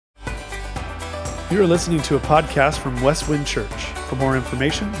You are listening to a podcast from Westwind Church. For more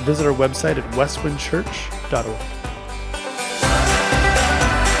information, visit our website at westwindchurch.org.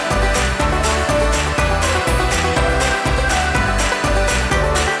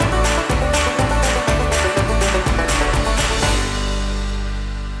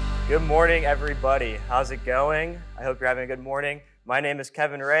 Good morning, everybody. How's it going? I hope you're having a good morning. My name is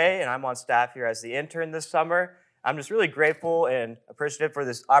Kevin Ray, and I'm on staff here as the intern this summer. I'm just really grateful and appreciative for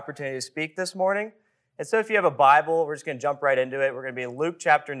this opportunity to speak this morning. And so if you have a Bible, we're just going to jump right into it. We're going to be in Luke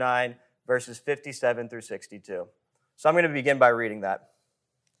chapter 9, verses 57 through 62. So I'm going to begin by reading that.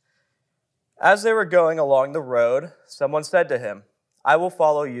 As they were going along the road, someone said to him, "I will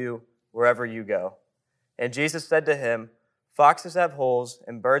follow you wherever you go." And Jesus said to him, "Foxes have holes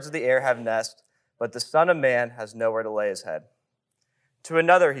and birds of the air have nests, but the Son of Man has nowhere to lay his head." To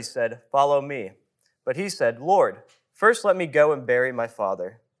another he said, "Follow me." But he said, "Lord, first let me go and bury my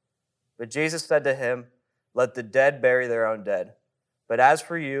father." But Jesus said to him, "Let the dead bury their own dead. But as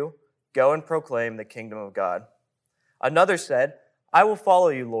for you, go and proclaim the kingdom of God." Another said, "I will follow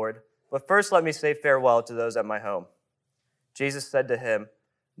you, Lord, but first let me say farewell to those at my home." Jesus said to him,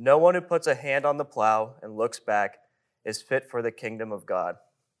 "No one who puts a hand on the plow and looks back is fit for the kingdom of God."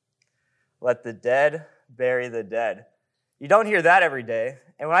 Let the dead bury the dead. You don't hear that every day.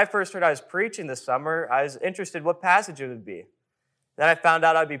 And when I first heard I was preaching this summer, I was interested what passage it would be. Then I found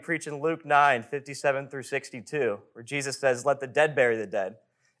out I'd be preaching Luke 9, 57 through 62, where Jesus says, "Let the dead bury the dead."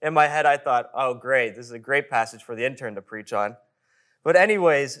 In my head, I thought, oh, great, this is a great passage for the intern to preach on. But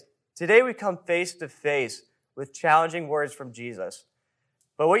anyways, today we come face to face with challenging words from Jesus.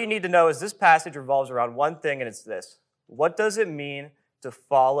 But what you need to know is this passage revolves around one thing, and it's this. What does it mean to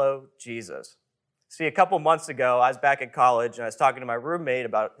follow Jesus? See, a couple months ago, I was back at college, and I was talking to my roommate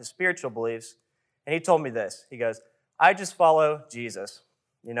about his spiritual beliefs, and he told me this. He goes, "I just follow Jesus."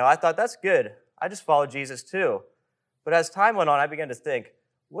 I thought, that's good. I just follow Jesus too. But as time went on, I began to think,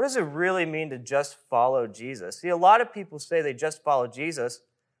 what does it really mean to just follow Jesus? See, a lot of people say they just follow Jesus,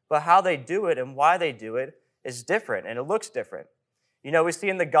 but how they do it and why they do it is different, and it looks different. We see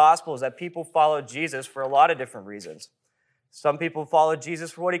in the Gospels that people follow Jesus for a lot of different reasons. Some people followed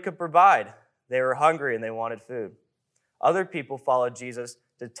Jesus for what he could provide. They were hungry and they wanted food. Other people followed Jesus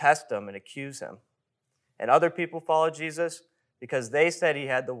to test him and accuse him. And other people followed Jesus because they said he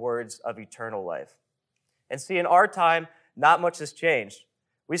had the words of eternal life. And see, in our time, not much has changed.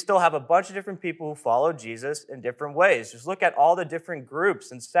 We still have a bunch of different people who follow Jesus in different ways. Just look at all the different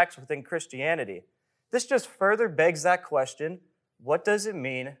groups and sects within Christianity. This just further begs that question, what does it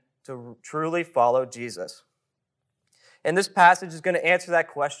mean to truly follow Jesus? And this passage is going to answer that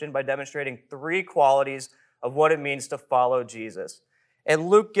question by demonstrating three qualities of what it means to follow Jesus. And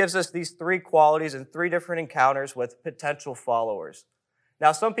Luke gives us these three qualities in three different encounters with potential followers.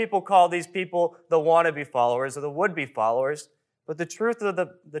 Now, some people call these people the wannabe followers or the would-be followers, but the truth of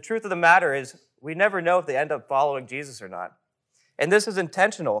the matter is we never know if they end up following Jesus or not. And this is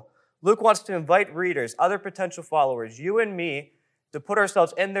intentional. Luke wants to invite readers, other potential followers, you and me, to put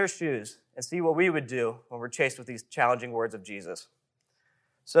ourselves in their shoes and see what we would do when we're chased with these challenging words of Jesus.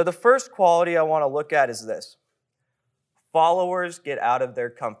 So the first quality I want to look at is this. Followers get out of their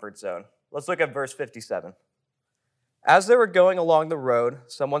comfort zone. Let's look at verse 57. As they were going along the road,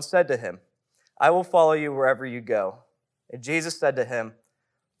 someone said to him, "I will follow you wherever you go." And Jesus said to him,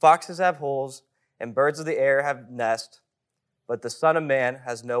 "Foxes have holes and birds of the air have nests, but the Son of Man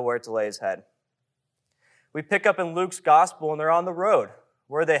has nowhere to lay his head." We pick up in Luke's gospel and they're on the road.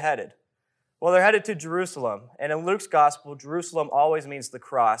 Where are they headed? Well, they're headed to Jerusalem. And in Luke's gospel, Jerusalem always means the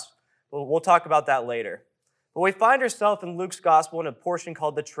cross. But we'll talk about that later. But we find ourselves in Luke's gospel in a portion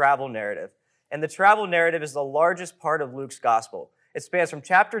called the travel narrative. And the travel narrative is the largest part of Luke's gospel. It spans from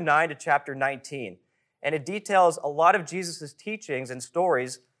chapter 9 to chapter 19. And it details a lot of Jesus' teachings and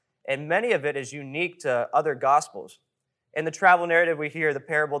stories, and many of it is unique to other gospels. In the travel narrative, we hear the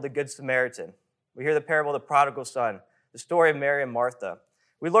parable of the Good Samaritan. We hear the parable of the prodigal son, the story of Mary and Martha.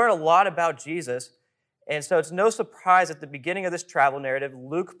 We learn a lot about Jesus, and so it's no surprise at the beginning of this travel narrative,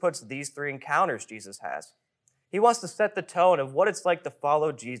 Luke puts these three encounters Jesus has. He wants to set the tone of what it's like to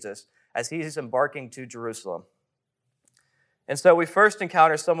follow Jesus as he's embarking to Jerusalem. And so we first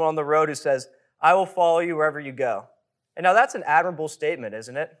encounter someone on the road who says, "I will follow you wherever you go." And now that's an admirable statement,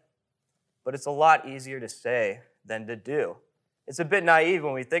 isn't it? But it's a lot easier to say than to do. It's a bit naive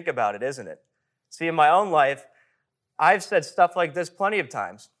when we think about it, isn't it? See, in my own life, I've said stuff like this plenty of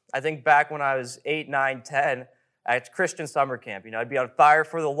times. I think back when I was 8, 9, 10 at Christian summer camp. I'd be on fire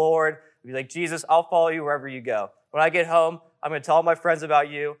for the Lord. I'd be like, "Jesus, I'll follow you wherever you go. When I get home, I'm going to tell all my friends about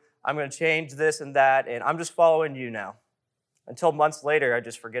you. I'm going to change this and that, and I'm just following you now." Until months later, I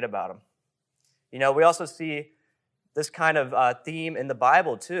just forget about them. We also see this kind of theme in the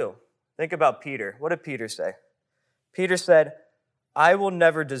Bible too. Think about Peter. What did Peter say? Peter said, "I will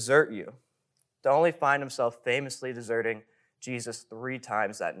never desert you," to only find himself famously deserting Jesus 3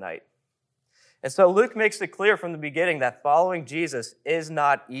 times that night. And so Luke makes it clear from the beginning that following Jesus is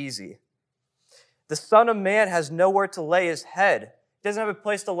not easy. The Son of Man has nowhere to lay his head. He doesn't have a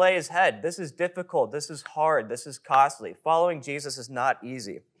place to lay his head. This is difficult. This is hard. This is costly. Following Jesus is not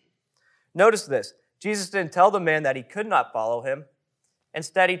easy. Notice this. Jesus didn't tell the man that he could not follow him.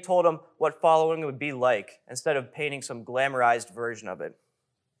 Instead, he told him what following would be like, instead of painting some glamorized version of it.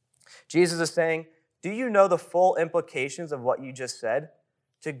 Jesus is saying, do you know the full implications of what you just said?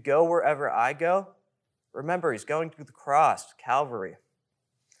 To go wherever I go? Remember, he's going through the cross, Calvary.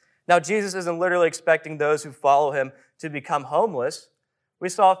 Now, Jesus isn't literally expecting those who follow him to become homeless. We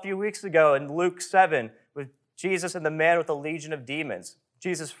saw a few weeks ago in Luke 7 with Jesus and the man with a legion of demons.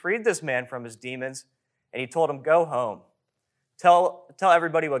 Jesus freed this man from his demons, and he told him, go home. Tell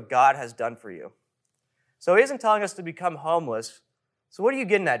everybody what God has done for you. So he isn't telling us to become homeless. So what are you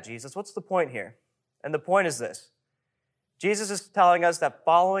getting at, Jesus? What's the point here? And the point is this. Jesus is telling us that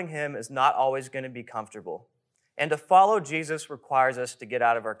following him is not always going to be comfortable. And to follow Jesus requires us to get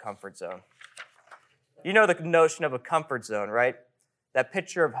out of our comfort zone. You know the notion of a comfort zone, right? That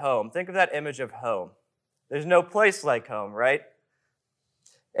picture of home. Think of that image of home. There's no place like home, right?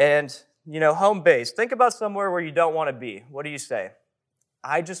 And, home base. Think about somewhere where you don't want to be. What do you say?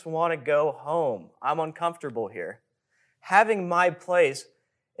 I just want to go home. I'm uncomfortable here. Having my place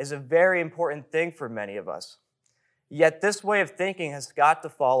is a very important thing for many of us. Yet this way of thinking has got to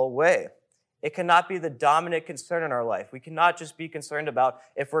fall away. It cannot be the dominant concern in our life. We cannot just be concerned about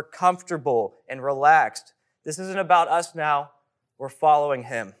if we're comfortable and relaxed. This isn't about us now. We're following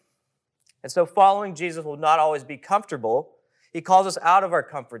him. And so following Jesus will not always be comfortable. He calls us out of our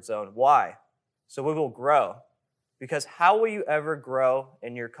comfort zone. Why? So we will grow. Because how will you ever grow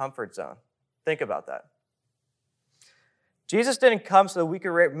in your comfort zone? Think about that. Jesus didn't come so that we could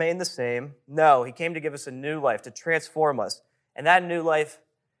remain the same. No, he came to give us a new life, to transform us. And that new life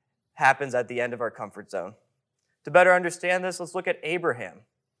happens at the end of our comfort zone. To better understand this, let's look at Abraham.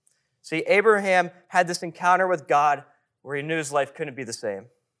 See, Abraham had this encounter with God where he knew his life couldn't be the same.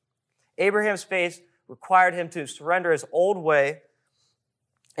 Abraham's faith required him to surrender his old way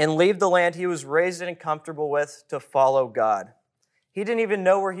and leave the land he was raised in and comfortable with to follow God. He didn't even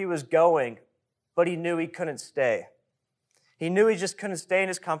know where he was going, but he knew he couldn't stay. He knew he just couldn't stay in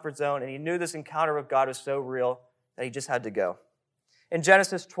his comfort zone, and he knew this encounter with God was so real that he just had to go. In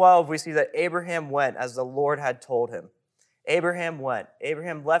Genesis 12, we see that Abraham went as the Lord had told him. Abraham went.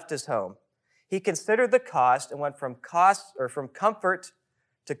 Abraham left his home. He considered the cost and went from comfort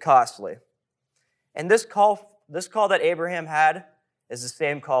to costly. And this call that Abraham had is the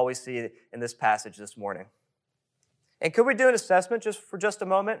same call we see in this passage this morning. And could we do an assessment for just a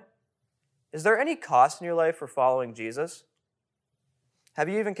moment? Is there any cost in your life for following Jesus? Have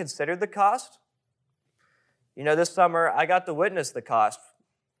you even considered the cost? This summer, I got to witness the cost.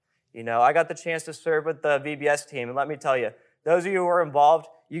 I got the chance to serve with the VBS team. And let me tell you, those of you who were involved,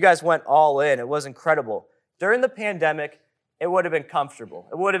 you guys went all in. It was incredible. During the pandemic, it would have been comfortable.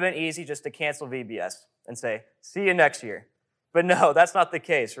 It would have been easy just to cancel VBS and say, see you next year. But no, that's not the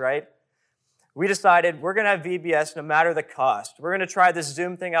case, right? We decided we're going to have VBS no matter the cost. We're going to try this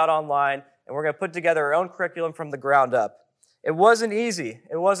Zoom thing out online, and we're going to put together our own curriculum from the ground up. It wasn't easy.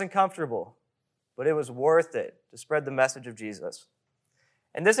 It wasn't comfortable. But it was worth it to spread the message of Jesus.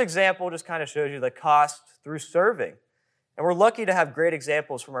 And this example just kind of shows you the cost through serving. And we're lucky to have great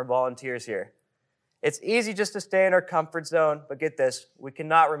examples from our volunteers here. It's easy just to stay in our comfort zone, but get this, we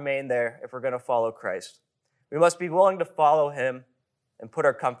cannot remain there if we're going to follow Christ. We must be willing to follow him and put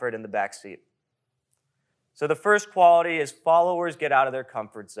our comfort in the back seat. So the first quality is followers get out of their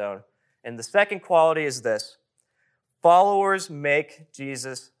comfort zone. And the second quality is this: followers make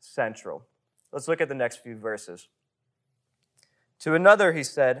Jesus central. Let's look at the next few verses. To another he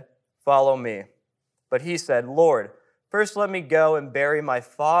said, follow me. But he said, Lord, first let me go and bury my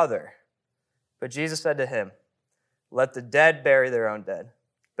father. But Jesus said to him, let the dead bury their own dead.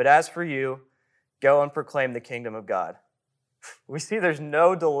 But as for you, go and proclaim the kingdom of God. We see there's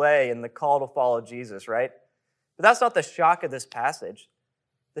no delay in the call to follow Jesus, right? But that's not the shock of this passage.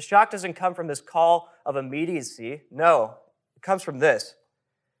 The shock doesn't come from this call of immediacy. No, it comes from this.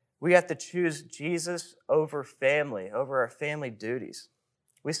 We have to choose Jesus over our family duties.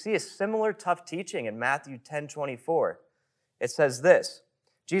 We see a similar tough teaching in Matthew 10:24. It says this.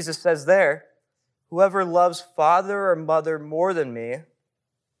 Jesus says there, whoever loves father or mother more than me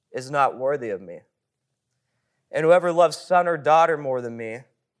is not worthy of me. And whoever loves son or daughter more than me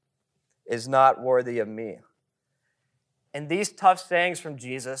is not worthy of me. And these tough sayings from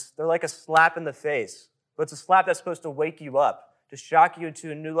Jesus, they're like a slap in the face, but it's a slap that's supposed to wake you up, to shock you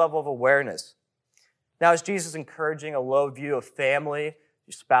into a new level of awareness. Now, is Jesus encouraging a low view of family,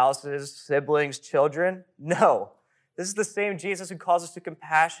 spouses, siblings, children? No. This is the same Jesus who calls us to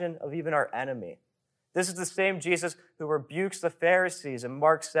compassion of even our enemy. This is the same Jesus who rebukes the Pharisees in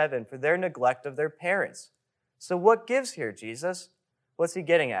Mark 7 for their neglect of their parents. So what gives here, Jesus? What's he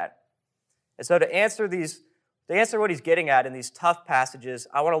getting at? And so to answer what he's getting at in these tough passages,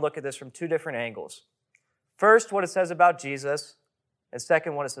 I want to look at this from two different angles. First, what it says about Jesus, and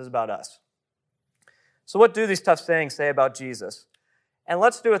second, what it says about us. So what do these tough sayings say about Jesus? And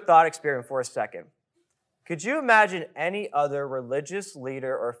let's do a thought experiment for a second. Could you imagine any other religious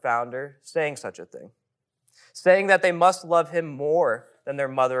leader or founder saying such a thing? Saying that they must love him more than their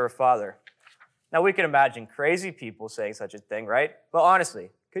mother or father. Now, we can imagine crazy people saying such a thing, right? But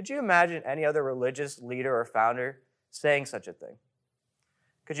honestly, could you imagine any other religious leader or founder saying such a thing?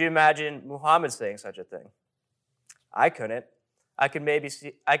 Could you imagine Muhammad saying such a thing? I couldn't. I could maybe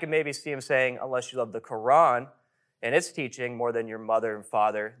see him saying, unless you love the Quran and its teaching more than your mother and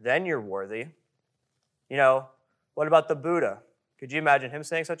father, then you're worthy. What about the Buddha? Could you imagine him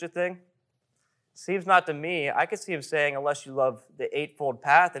saying such a thing? Seems not to me. I could see him saying, unless you love the Eightfold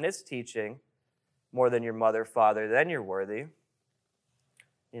Path and its teaching more than your mother, father, then you're worthy.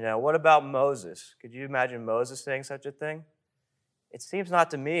 What about Moses? Could you imagine Moses saying such a thing? It seems not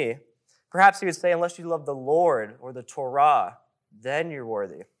to me. Perhaps he would say, unless you love the Lord or the Torah, then you're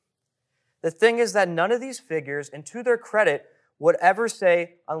worthy. The thing is that none of these figures, and to their credit, would ever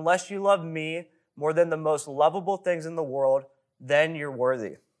say, unless you love me more than the most lovable things in the world, then you're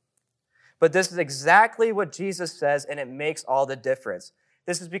worthy. But this is exactly what Jesus says, and it makes all the difference.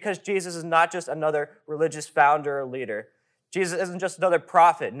 This is because Jesus is not just another religious founder or leader. Jesus isn't just another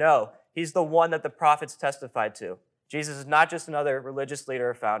prophet. No, he's the one that the prophets testified to. Jesus is not just another religious leader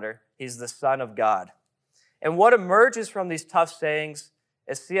or founder. He's the Son of God. And what emerges from these tough sayings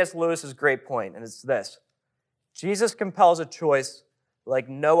is C.S. Lewis's great point, and it's this. Jesus compels a choice like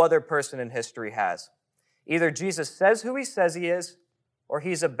no other person in history has. Either Jesus says who he says he is, or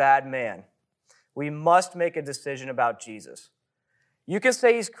he's a bad man. We must make a decision about Jesus. You can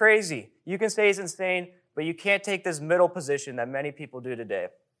say he's crazy. You can say he's insane, but you can't take this middle position that many people do today.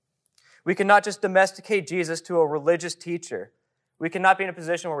 We cannot just domesticate Jesus to a religious teacher. We cannot be in a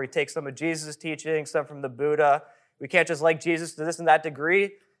position where we take some of Jesus' teaching, some from the Buddha. We can't just like Jesus to this and that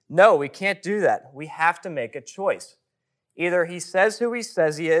degree. No, we can't do that. We have to make a choice. Either he says who he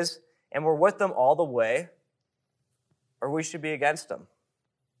says he is, and we're with him all the way, or we should be against him.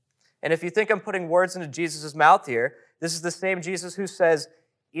 And if you think I'm putting words into Jesus' mouth here, this is the same Jesus who says,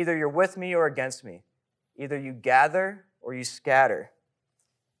 either you're with me or against me. Either you gather or you scatter.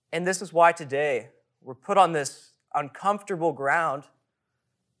 And this is why today we're put on this uncomfortable ground,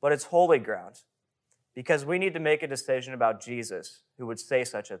 but it's holy ground, because we need to make a decision about Jesus who would say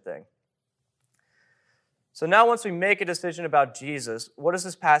such a thing. So now once we make a decision about Jesus, what does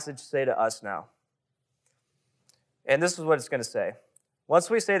this passage say to us now? And this is what it's going to say. Once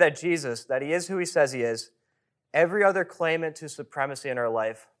we say that Jesus, that he is who he says he is, every other claimant to supremacy in our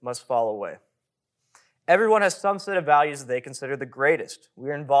life must fall away. Everyone has some set of values that they consider the greatest. We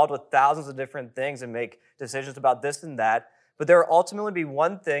are involved with thousands of different things and make decisions about this and that, but there will ultimately be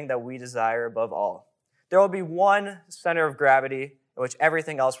one thing that we desire above all. There will be one center of gravity in which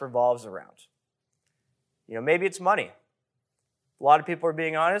everything else revolves around. Maybe it's money. A lot of people are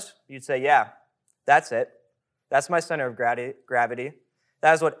being honest. You'd say, yeah, that's it. That's my center of gravity.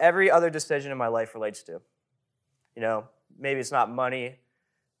 That is what every other decision in my life relates to. Maybe it's not money.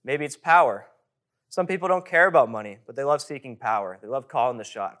 Maybe it's power. Some people don't care about money, but they love seeking power. They love calling the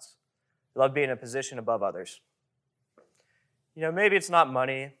shots. They love being in a position above others. Maybe it's not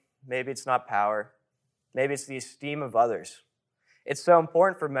money. Maybe it's not power. Maybe it's the esteem of others. It's so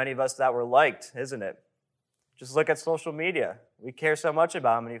important for many of us that we're liked, isn't it? Just look at social media. We care so much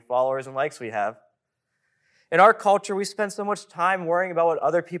about how many followers and likes we have. In our culture, we spend so much time worrying about what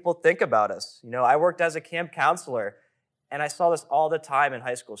other people think about us. I worked as a camp counselor, and I saw this all the time in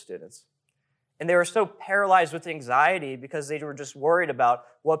high school students. And they were so paralyzed with anxiety because they were just worried about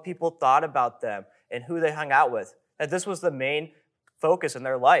what people thought about them and who they hung out with. That this was the main focus in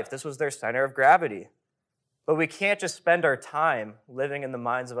their life. This was their center of gravity. But we can't just spend our time living in the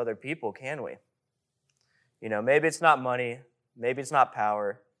minds of other people, can we? Maybe it's not money. Maybe it's not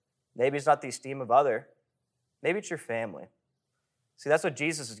power. Maybe it's not the esteem of other. Maybe it's your family. See, that's what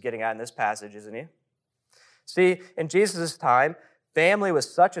Jesus is getting at in this passage, isn't he? See, in Jesus' time, family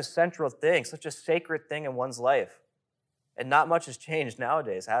was such a central thing, such a sacred thing in one's life. And not much has changed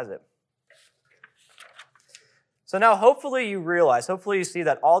nowadays, has it? So now hopefully you see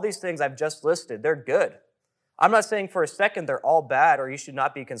that all these things I've just listed, they're good. I'm not saying for a second they're all bad or you should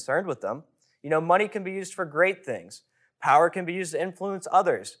not be concerned with them. Money can be used for great things. Power can be used to influence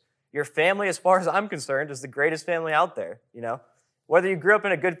others. Your family, as far as I'm concerned, is the greatest family out there. Whether you grew up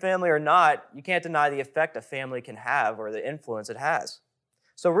in a good family or not, you can't deny the effect a family can have or the influence it has.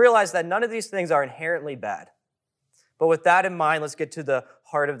 So realize that none of these things are inherently bad. But with that in mind, let's get to the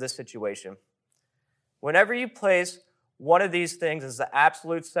heart of this situation. Whenever you place one of these things as the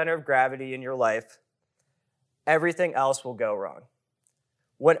absolute center of gravity in your life, everything else will go wrong.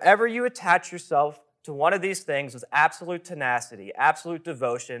 Whenever you attach yourself to one of these things with absolute tenacity, absolute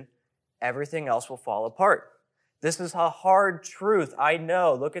devotion, everything else will fall apart. This is a hard truth, I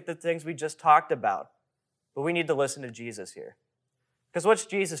know. Look at the things we just talked about. But we need to listen to Jesus here. Because what's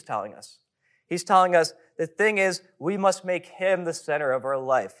Jesus telling us? He's telling us the thing is we must make him the center of our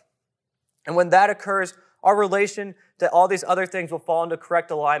life. And when that occurs, our relation to all these other things will fall into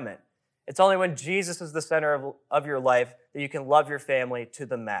correct alignment. It's only when Jesus is the center of your life that you can love your family to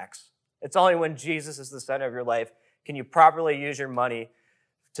the max. It's only when Jesus is the center of your life can you properly use your money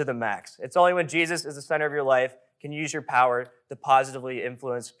to the max. It's only when Jesus is the center of your life can you use your power to positively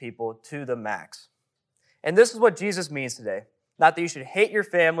influence people to the max. And this is what Jesus means today. Not that you should hate your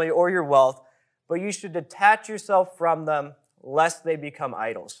family or your wealth, but you should detach yourself from them lest they become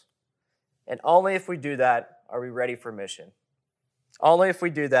idols. And only if we do that are we ready for mission. Only if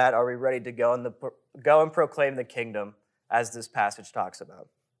we do that are we ready to go and proclaim the kingdom as this passage talks about.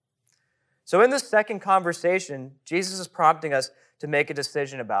 So in this second conversation, Jesus is prompting us to make a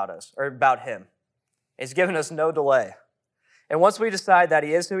decision about him. He's given us no delay. And once we decide that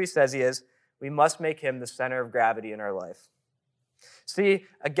he is who he says he is, we must make him the center of gravity in our life. See,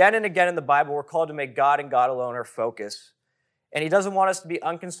 again and again in the Bible, we're called to make God and God alone our focus. And he doesn't want us to be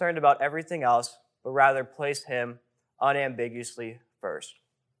unconcerned about everything else, but rather place him unambiguously first.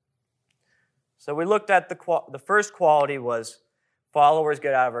 So we looked at the first quality was followers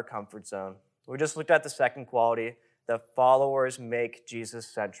get out of our comfort zone. We just looked at the second quality, that followers make Jesus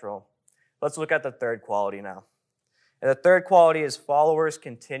central. Let's look at the third quality now. And the third quality is followers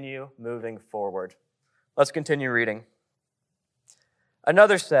continue moving forward. Let's continue reading.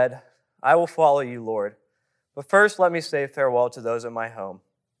 Another said, I will follow you, Lord, but first let me say farewell to those at my home.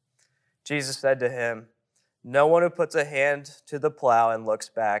 Jesus said to him, no one who puts a hand to the plow and looks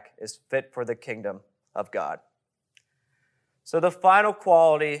back is fit for the kingdom of God. So the final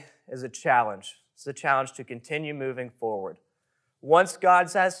quality is a challenge. It's a challenge to continue moving forward. Once God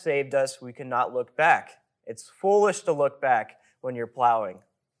has saved us, we cannot look back. It's foolish to look back when you're plowing.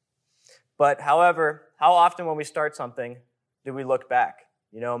 But however, how often when we start something do we look back?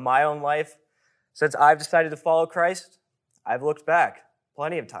 In my own life, since I've decided to follow Christ, I've looked back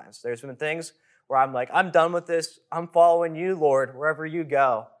plenty of times. There's been things where I'm like, I'm done with this. I'm following you, Lord, wherever you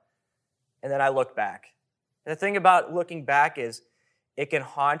go. And then I look back. And the thing about looking back is it can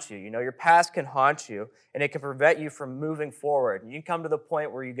haunt you. Your past can haunt you, and it can prevent you from moving forward. You can come to the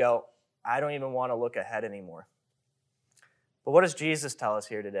point where you go, I don't even want to look ahead anymore. But what does Jesus tell us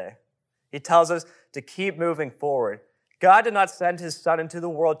here today? He tells us to keep moving forward. God did not send his Son into the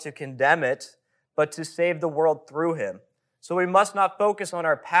world to condemn it, but to save the world through him. So we must not focus on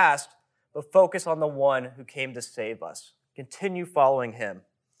our past, but focus on the one who came to save us. Continue following him.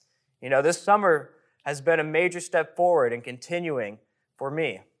 This summer has been a major step forward in continuing for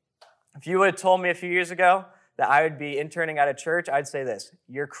me. If you would have told me a few years ago that I would be interning at a church, I'd say this,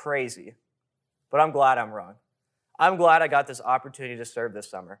 you're crazy. But I'm glad I'm wrong. I'm glad I got this opportunity to serve this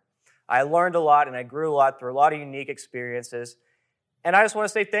summer. I learned a lot and I grew a lot through a lot of unique experiences. And I just want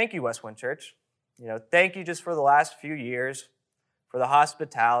to say thank you, Westwind Church. Thank you just for the last few years, for the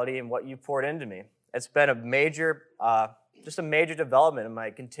hospitality and what you poured into me. It's been a major development in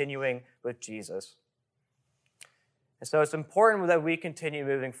my continuing with Jesus. And so it's important that we continue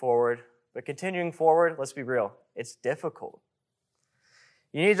moving forward. But continuing forward, let's be real, it's difficult.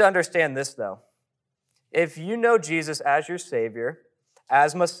 You need to understand this, though. If you know Jesus as your Savior,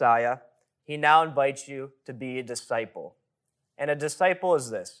 as Messiah, he now invites you to be a disciple. And a disciple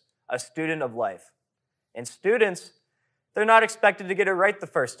is this, a student of life. And students, they're not expected to get it right the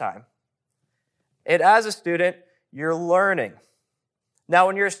first time. And as a student, you're learning. Now,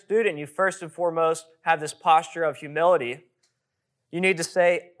 when you're a student, you first and foremost have this posture of humility. You need to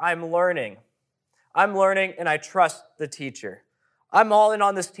say, I'm learning. I'm learning and I trust the teacher. I'm all in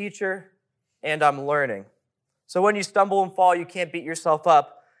on this teacher and I'm learning. So when you stumble and fall, you can't beat yourself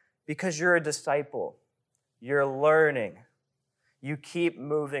up because you're a disciple. You're learning. You keep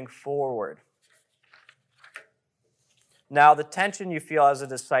moving forward. Now, the tension you feel as a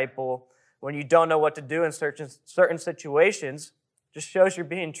disciple when you don't know what to do in certain situations, just shows you're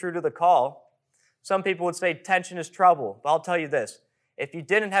being true to the call. Some people would say tension is trouble, but I'll tell you this. If you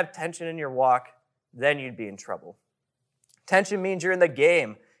didn't have tension in your walk, then you'd be in trouble. Tension means you're in the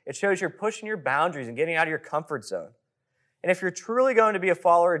game. It shows you're pushing your boundaries and getting out of your comfort zone. And if you're truly going to be a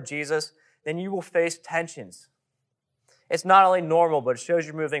follower of Jesus, then you will face tensions. It's not only normal, but it shows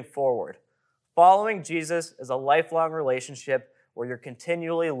you're moving forward. Following Jesus is a lifelong relationship where you're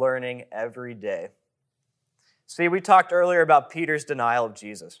continually learning every day. See, we talked earlier about Peter's denial of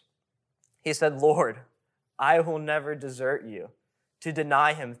Jesus. He said, "Lord, I will never desert you," to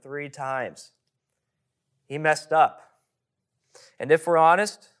deny him 3 times. He messed up. And if we're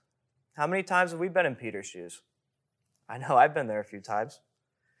honest, how many times have we been in Peter's shoes? I know I've been there a few times.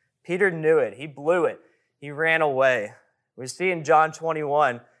 Peter knew it. He blew it. He ran away. We see in John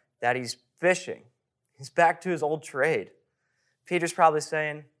 21 that he's fishing. He's back to his old trade. Peter's probably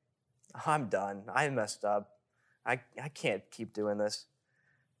saying, "I'm done. I messed up. I can't keep doing this."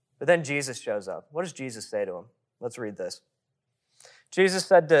 But then Jesus shows up. What does Jesus say to him? Let's read this. Jesus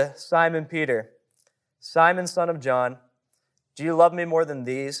said to Simon Peter, "Simon, son of John, do you love me more than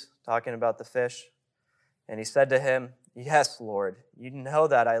these?" Talking about the fish. And he said to him, "Yes, Lord, you know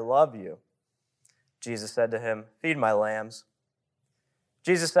that I love you." Jesus said to him, "Feed my lambs."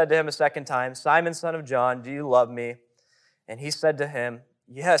 Jesus said to him a second time, "Simon, son of John, do you love me?" And he said to him,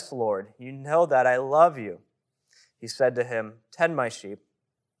 "Yes, Lord, you know that I love you." He said to him, "Tend my sheep."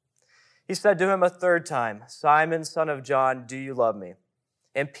 He said to him a third time, "Simon, son of John, do you love me?"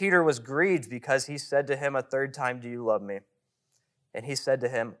 And Peter was grieved because he said to him a third time, "Do you love me?" And he said to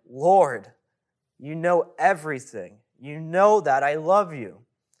him, "Lord, you know everything. You know that I love you."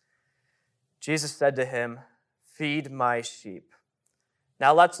 Jesus said to him, "Feed my sheep."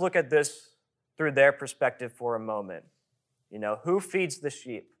 Now let's look at this through their perspective for a moment. Who feeds the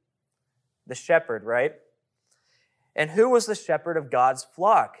sheep? The shepherd, right? And who was the shepherd of God's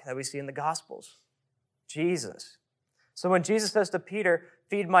flock that we see in the Gospels? Jesus. So when Jesus says to Peter,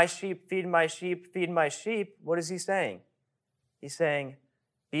 "Feed my sheep, feed my sheep, feed my sheep," what is he saying? He's saying,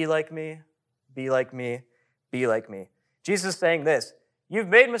 "Be like me, be like me, be like me." Jesus is saying this, "You've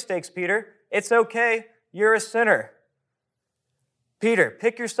made mistakes, Peter. It's okay. You're a sinner. Peter,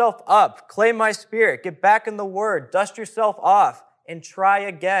 pick yourself up, claim my spirit, get back in the Word, dust yourself off, and try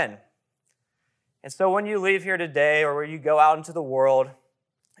again." And so when you leave here today or when you go out into the world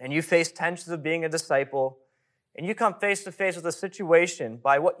and you face tensions of being a disciple and you come face to face with a situation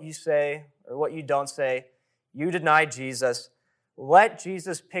by what you say or what you don't say, you deny Jesus, let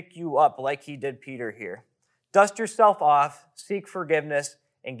Jesus pick you up like he did Peter here. Dust yourself off, seek forgiveness,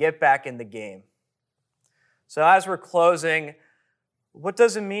 and get back in the game. So as we're closing, what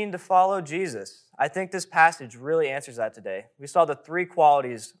does it mean to follow Jesus? I think this passage really answers that today. We saw the 3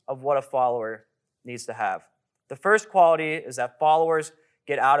 qualities of what a follower needs to have. The first quality is that followers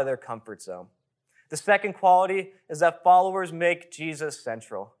get out of their comfort zone. The second quality is that followers make Jesus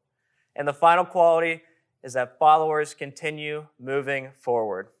central. And the final quality is that followers continue moving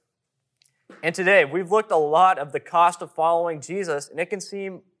forward. And today, we've looked a lot of the cost of following Jesus, and it can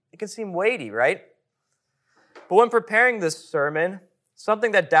seem weighty, right? But when preparing this sermon,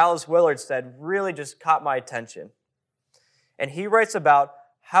 something that Dallas Willard said really just caught my attention. And he writes about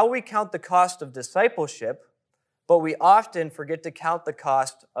how we count the cost of discipleship, but we often forget to count the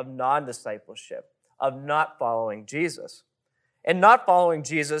cost of non-discipleship, of not following Jesus. And not following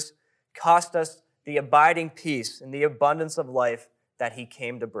Jesus cost us the abiding peace and the abundance of life that he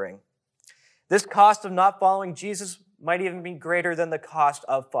came to bring. This cost of not following Jesus might even be greater than the cost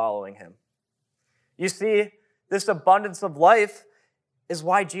of following him. You see, this abundance of life is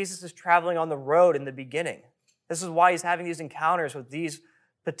why Jesus is traveling on the road in the beginning. This is why he's having these encounters with these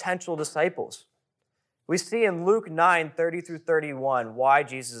potential disciples. We see in Luke 9:30 through 31 why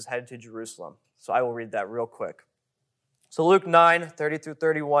Jesus is headed to Jerusalem. So I will read that real quick. So Luke 9:30 through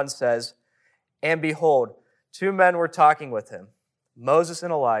 31 says, "And behold, 2 men were talking with him, Moses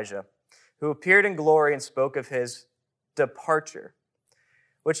and Elijah, who appeared in glory and spoke of his departure,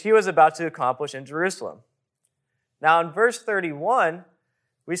 which he was about to accomplish in Jerusalem." Now in verse 31,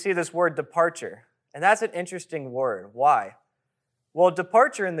 we see this word departure, and that's an interesting word. Why? Well,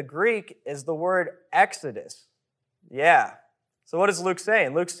 departure in the Greek is the word exodus. Yeah. So what is Luke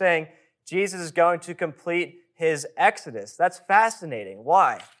saying? Luke's saying Jesus is going to complete his exodus. That's fascinating.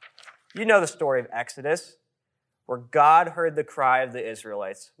 Why? You know the story of Exodus, where God heard the cry of the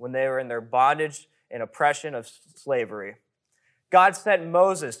Israelites when they were in their bondage and oppression of slavery. God sent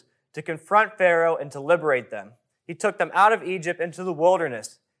Moses to confront Pharaoh and to liberate them. He took them out of Egypt into the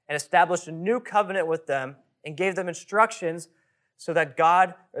wilderness and established a new covenant with them and gave them instructions so that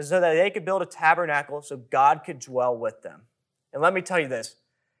they could build a tabernacle so God could dwell with them. And let me tell you this,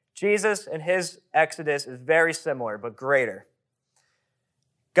 Jesus and his exodus is very similar, but greater.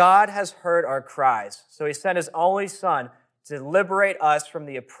 God has heard our cries, so he sent his only Son to liberate us from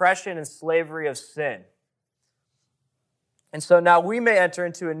the oppression and slavery of sin. And so now we may enter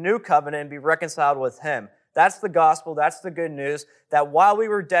into a new covenant and be reconciled with him. That's the gospel, that's the good news, that while we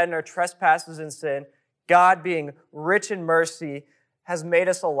were dead in our trespasses and sin, God, being rich in mercy, has made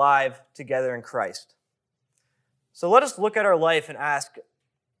us alive together in Christ. So let us look at our life and ask,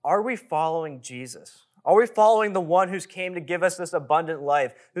 are we following Jesus? Are we following the one who's came to give us this abundant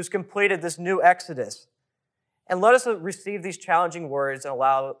life, who's completed this new exodus? And let us receive these challenging words and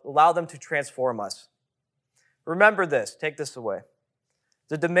allow them to transform us. Remember this, take this away.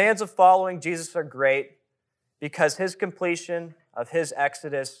 The demands of following Jesus are great because his completion of his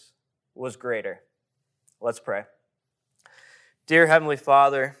exodus was greater. Let's pray. Dear Heavenly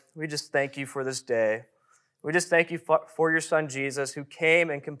Father, we just thank you for this day. We just thank you for your Son Jesus, who came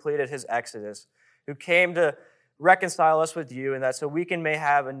and completed his exodus, who came to reconcile us with you, and that so we may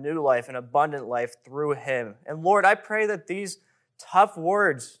have a new life, an abundant life through him. And Lord, I pray that these tough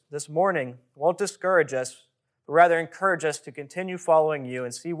words this morning won't discourage us, but rather encourage us to continue following you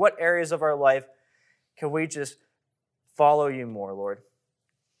and see what areas of our life can we just follow you more, Lord.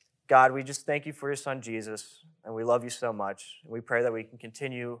 God, we just thank you for your Son Jesus, and we love you so much. We pray that we can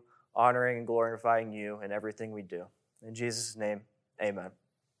continue honoring and glorifying you in everything we do. In Jesus' name, amen.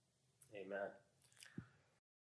 Amen.